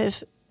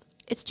positive.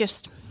 It's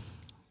just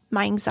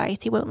my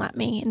anxiety won't let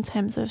me, in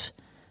terms of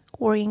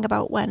worrying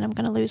about when I'm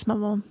going to lose my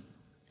mum.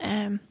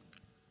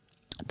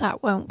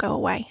 That won't go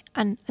away,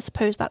 and I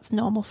suppose that's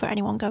normal for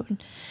anyone going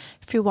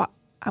through what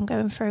I'm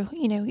going through.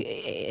 It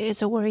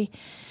is a worry.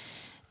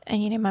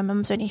 And my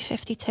mum's only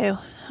 52,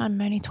 I'm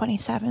only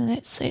 27.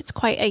 It's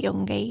quite a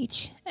young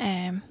age.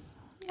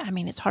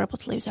 It's horrible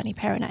to lose any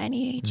parent at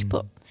any age,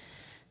 but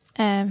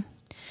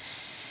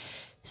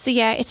so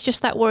yeah, it's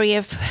just that worry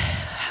of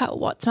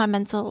what's my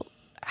mental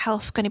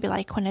health going to be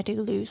like when I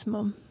do lose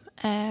mum.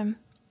 And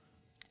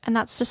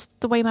that's just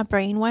the way my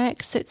brain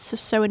works. It's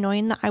just so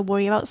annoying that I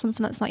worry about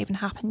something that's not even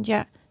happened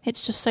yet.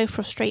 It's just so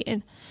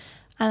frustrating,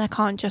 and I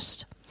can't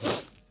just.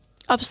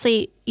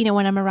 Obviously,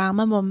 when I'm around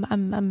my mum,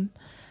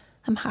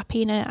 I'm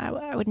happy, and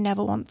I would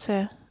never want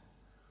to,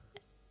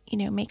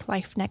 make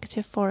life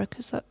negative for her,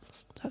 because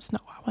that's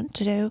not what I want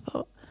to do.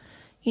 But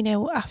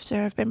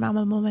after I've been around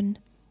my mum and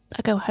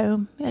I go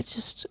home, I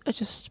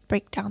just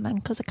break down then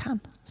because I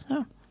can.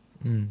 So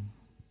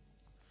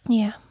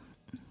yeah.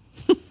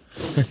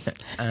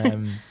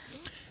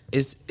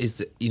 Is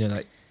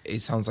like,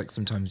 it sounds like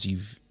sometimes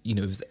you've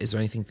is there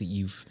anything that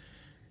you've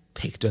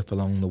picked up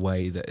along the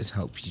way that has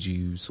helped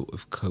you sort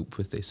of cope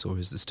with this, or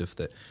is the stuff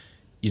that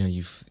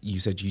you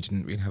said you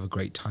didn't really have a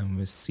great time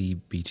with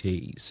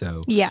CBT,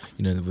 so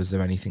was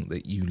there anything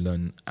that you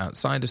learned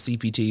outside of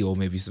CBT, or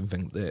maybe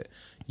something that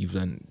you've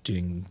learned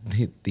doing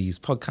these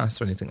podcasts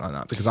or anything like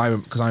that? Because I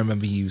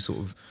remember you sort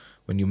of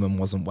when your mum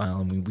wasn't well,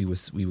 and we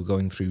were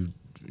going through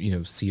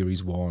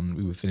series 1,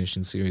 we were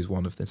finishing series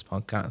 1 of this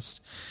podcast.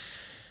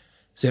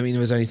 So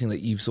was there anything that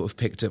you've sort of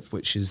picked up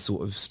which has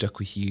sort of stuck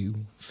with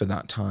you for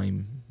that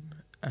time,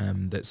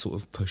 that sort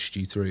of pushed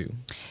you through?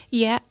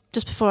 Yeah,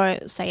 just before I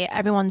say it,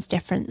 everyone's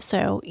different.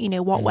 So,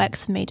 what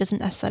works for me doesn't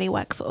necessarily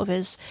work for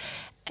others.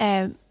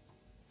 It's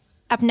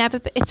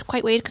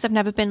quite weird because I've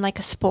never been like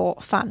a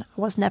sport fan.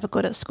 I was never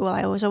good at school.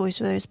 I was always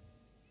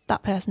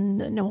that person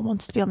that no one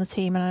wanted to be on the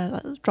team, and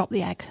I dropped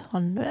the egg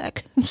on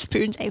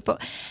spoon day.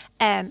 But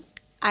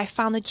I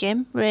found the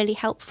gym really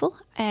helpful.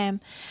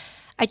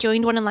 I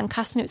joined one in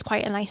Lancaster, and it was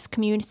quite a nice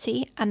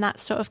community, and that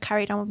sort of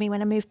carried on with me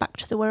when I moved back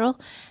to the Wirral.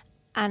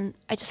 And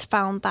I just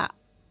found that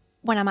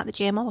when I'm at the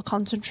gym, all I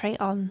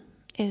concentrate on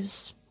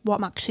is what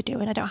I'm actually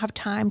doing. I don't have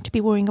time to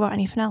be worrying about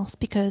anything else,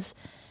 because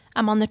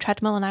I'm on the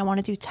treadmill and I want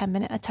to do a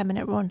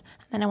 10-minute run, and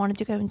then I want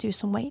to go and do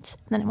some weights,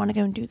 and then I want to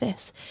go and do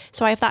this.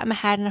 So I have that in my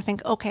head, and I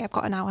think, okay, I've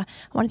got an hour.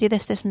 I want to do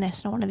this, this, and this,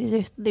 and I want to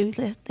do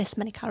this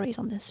many calories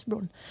on this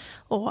run,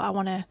 or I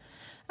want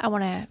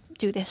to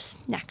do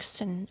this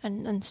next,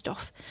 and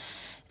stuff.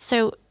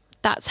 So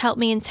that's helped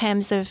me in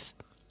terms of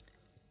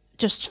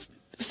just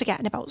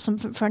forgetting about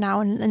something for an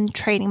hour and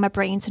training my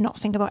brain to not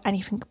think about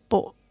anything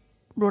but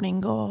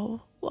running or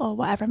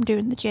whatever I'm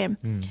doing in the gym.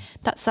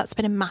 That's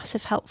been a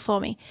massive help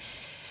for me.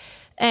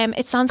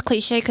 It sounds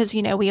cliche because,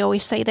 we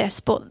always say this,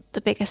 but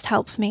the biggest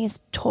help for me is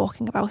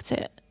talking about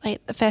it.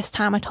 Like the first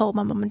time I told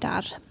my mum and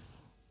dad,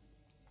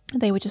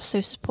 they were just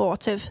so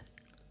supportive.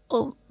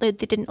 Well, they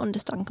didn't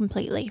understand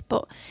completely,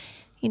 but,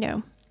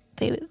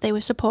 they were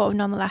supportive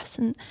nonetheless.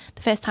 And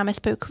the first time I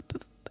spoke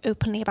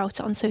openly about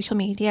it on social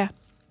media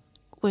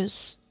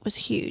was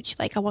huge.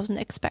 Like, I wasn't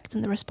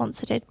expecting the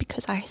response I did,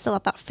 because I still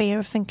had that fear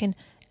of thinking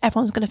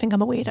everyone's going to think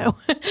I'm a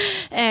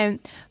weirdo.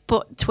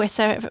 But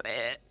Twitter,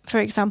 for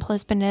example,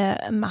 has been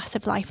a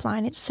massive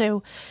lifeline. It's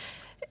so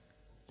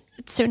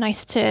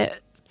nice to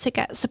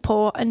get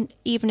support, and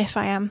even if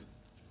I am,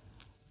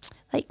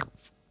 like,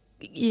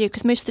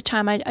 because most of the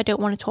time I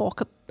don't want to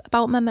talk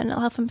about my mental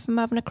health if I'm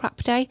having a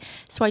crap day,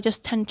 so I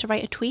just tend to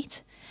write a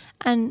tweet.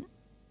 And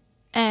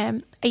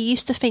I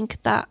used to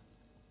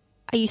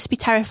be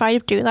terrified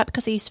of doing that,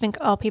 because I used to think,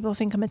 oh, people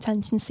think I'm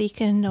attention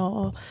seeking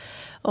or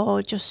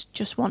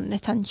just wanting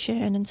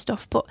attention and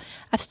stuff. But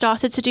I've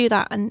started to do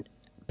that, and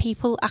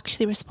people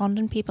actually respond,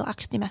 and people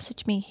actually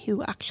message me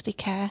who actually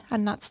care,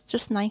 and that's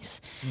just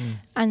nice.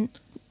 And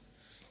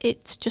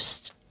it's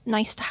just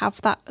nice to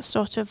have that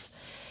sort of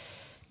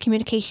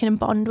communication and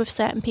bond with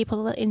certain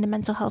people in the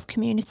mental health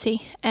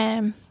community.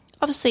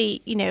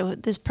 Obviously,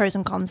 there's pros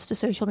and cons to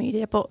social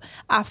media, but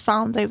I've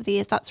found over the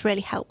years that's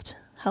really helped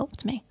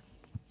me.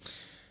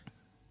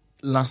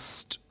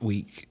 Last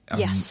week,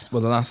 yes.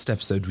 Well, the last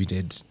episode we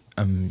did,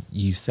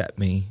 you set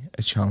me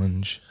a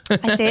challenge.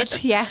 I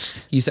did,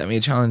 yes. You set me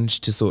a challenge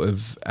to sort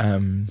of,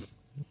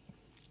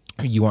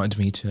 you wanted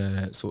me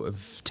to sort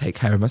of take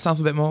care of myself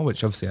a bit more,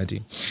 which obviously I do,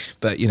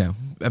 but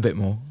a bit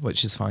more,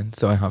 which is fine.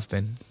 So I have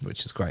been,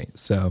 which is great.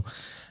 So,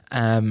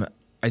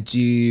 I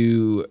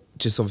do,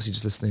 just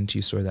listening to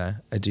your story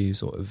there,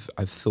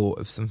 I've thought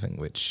of something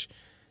which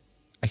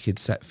I could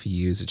set for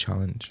you as a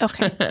challenge.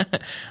 Okay.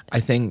 I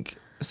think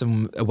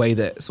a way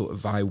that sort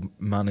of I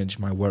manage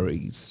my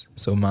worries.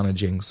 So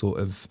managing sort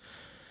of,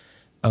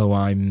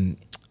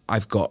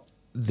 I've got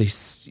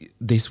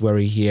this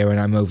worry here and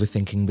I'm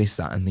overthinking this,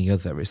 that and the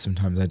other, is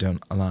sometimes I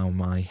don't allow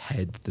my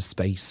head the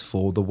space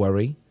for the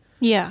worry.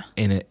 Yeah.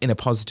 In a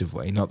positive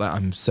way. Not that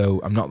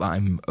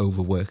I'm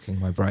overworking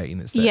my brain.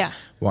 It's that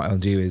what I'll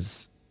do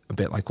is a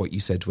bit like what you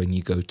said when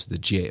you go to the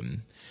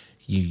gym.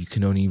 You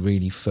can only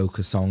really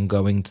focus on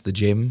going to the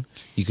gym.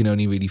 You can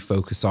only really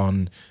focus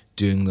on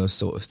doing those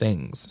sort of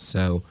things.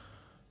 So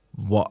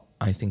what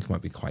I think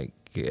might be quite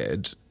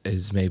good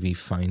is maybe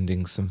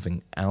finding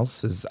something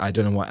else. As I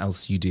don't know what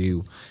else you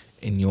do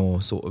in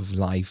your sort of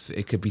life.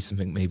 It could be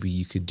something maybe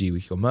you could do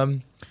with your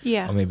mum.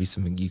 Yeah. Or maybe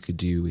something you could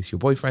do with your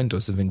boyfriend,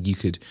 or something you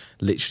could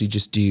literally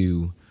just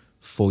do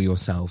for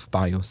yourself,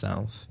 by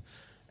yourself,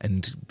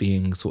 and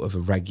being sort of a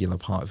regular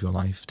part of your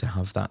life to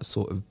have that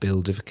sort of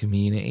build of a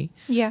community.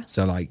 Yeah.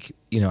 So like,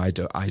 I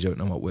don't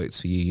know what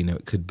works for you.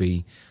 It could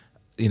be,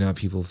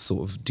 people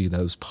sort of do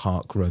those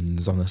park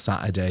runs on a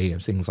Saturday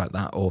and things like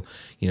that. Or,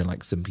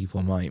 like some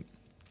people might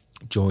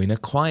join a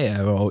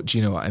choir, or do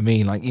you know what I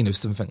mean? Like,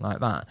 something like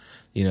that.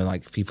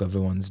 Like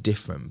everyone's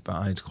different, but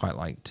I'd quite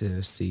like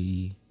to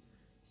see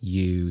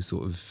you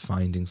sort of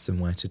finding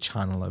somewhere to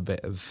channel a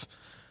bit of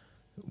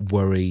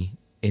worry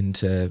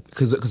into,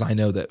 because I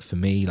know that for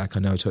me, like I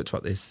know I talked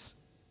about this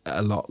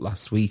a lot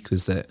last week,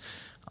 was that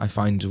I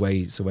find a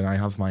way, so when I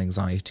have my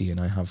anxiety and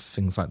I have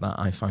things like that,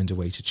 I find a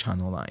way to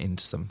channel that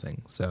into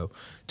something, so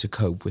to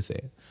cope with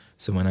it.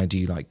 So when I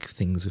do like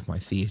things with my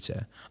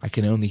theatre, I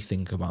can only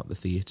think about the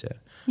theatre.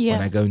 Yeah.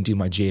 When I go and do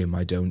my gym,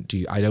 I don't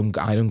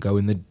go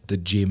in the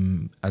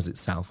gym as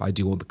itself. I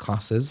do all the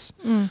classes.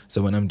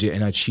 So when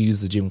I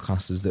choose the gym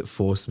classes that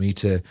force me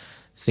to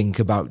think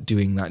about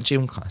doing that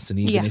gym class, and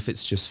even if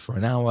it's just for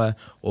an hour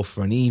or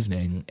for an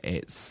evening,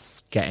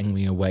 it's getting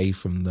me away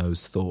from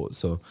those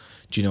thoughts. Or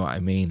do you know what I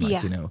mean?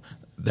 Like,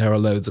 there are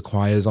loads of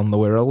choirs on the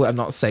Wirral. I'm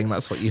not saying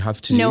that's what you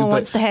have to do. No one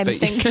wants to hear me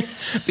sing.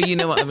 But you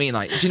know what I mean?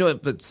 Like, do you know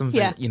what? But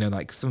something,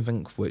 like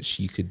something which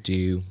you could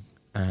do.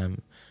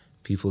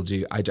 People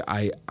do. I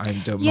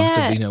don't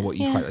massively know what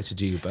you quite like to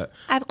do, but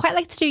I quite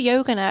like to do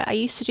yoga now. I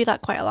used to do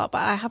that quite a lot,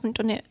 but I haven't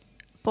done it.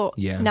 But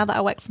now that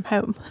I work from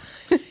home,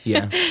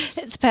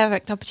 it's a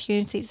perfect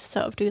opportunity to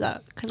sort of do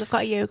that, because I've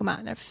got a yoga mat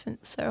and everything.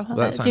 So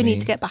I do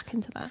need to get back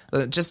into that.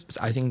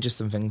 I think just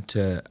something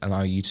to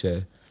allow you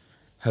to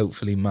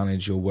hopefully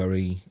manage your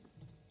worry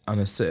on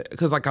a certain,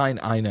 because like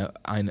I know,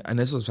 and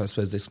this was, I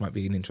suppose this might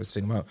be an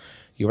interesting thing about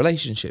your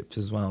relationships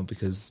as well,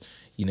 because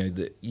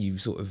that you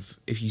sort of,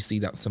 if you see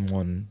that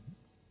someone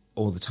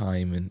all the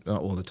time, and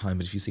not all the time,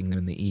 but if you're seeing them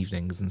in the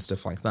evenings and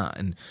stuff like that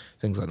and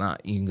things like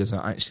that, you can go,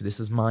 so actually this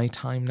is my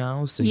time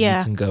now, so you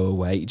can go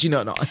away. Do you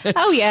know what?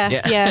 Oh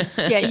yeah.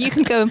 You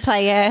can go and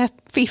play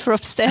FIFA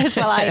upstairs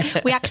while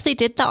we actually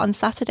did that on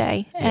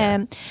Saturday.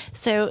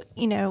 So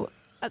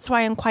that's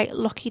why I'm quite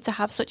lucky to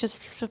have such a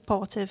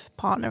supportive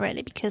partner,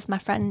 really, because my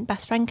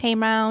best friend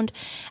came round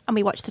and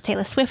we watched the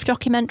Taylor Swift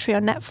documentary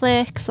on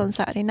Netflix on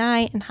Saturday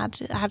night and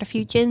had a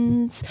few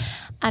gins,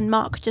 and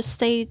Mark just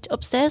stayed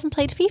upstairs and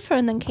played FIFA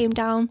and then came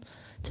down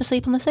to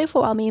sleep on the sofa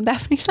while me and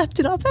Bethany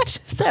slept in our bed.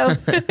 So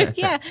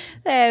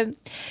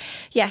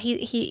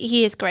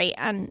he is great,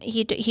 and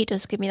he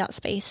does give me that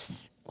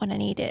space when I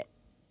need it,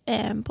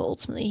 but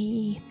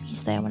ultimately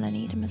he's there when I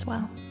need him as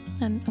well.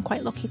 And I'm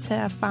quite lucky to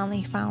have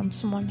finally found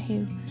someone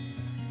who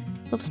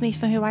loves me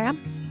for who I am.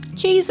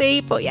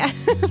 Cheesy, but yeah.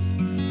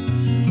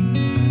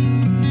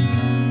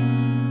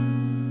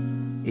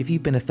 if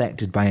you've been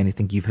affected by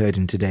anything you've heard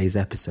in today's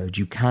episode,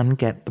 you can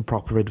get the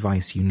proper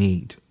advice you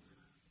need.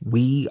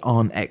 We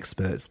aren't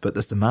experts, but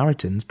the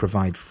Samaritans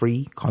provide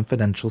free,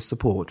 confidential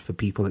support for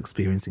people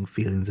experiencing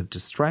feelings of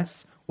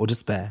distress or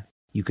despair.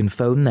 You can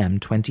phone them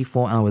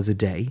 24 hours a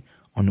day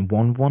on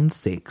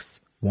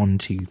 116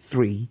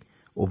 123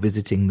 or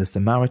visiting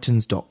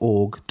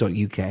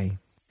thesamaritans.org.uk.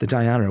 The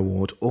Diana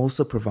Award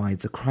also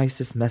provides a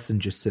crisis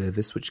messenger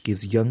service which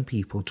gives young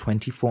people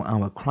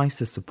 24-hour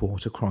crisis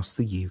support across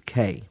the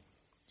UK.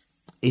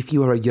 If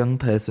you are a young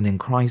person in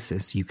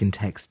crisis, you can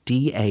text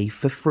DA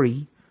for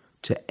free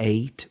to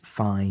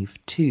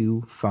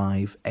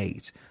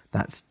 85258.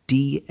 That's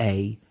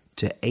DA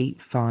to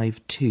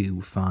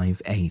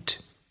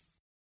 85258.